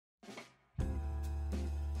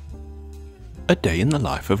A day in the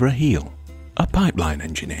life of Raheel, a pipeline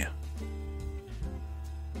engineer.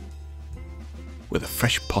 With a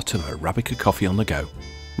fresh pot of Arabica coffee on the go,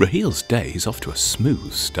 Raheel's day is off to a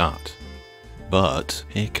smooth start. But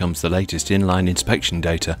here comes the latest inline inspection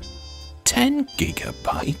data. 10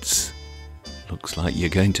 gigabytes? Looks like you're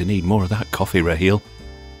going to need more of that coffee, Raheel.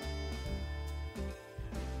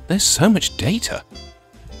 There's so much data,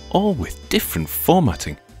 all with different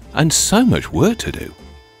formatting and so much work to do.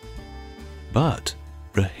 But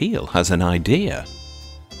Raheel has an idea.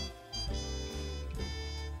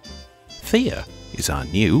 THEIA is our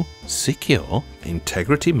new, secure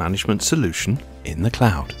integrity management solution in the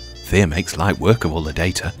cloud. THEIA makes light work of all the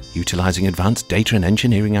data, utilizing advanced data and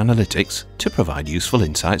engineering analytics to provide useful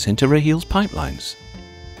insights into Raheel's pipelines.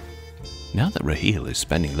 Now that Raheel is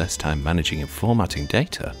spending less time managing and formatting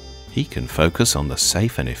data, he can focus on the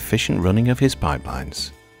safe and efficient running of his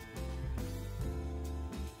pipelines.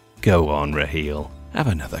 Go on, Raheel, have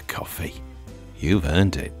another coffee. You've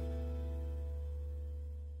earned it.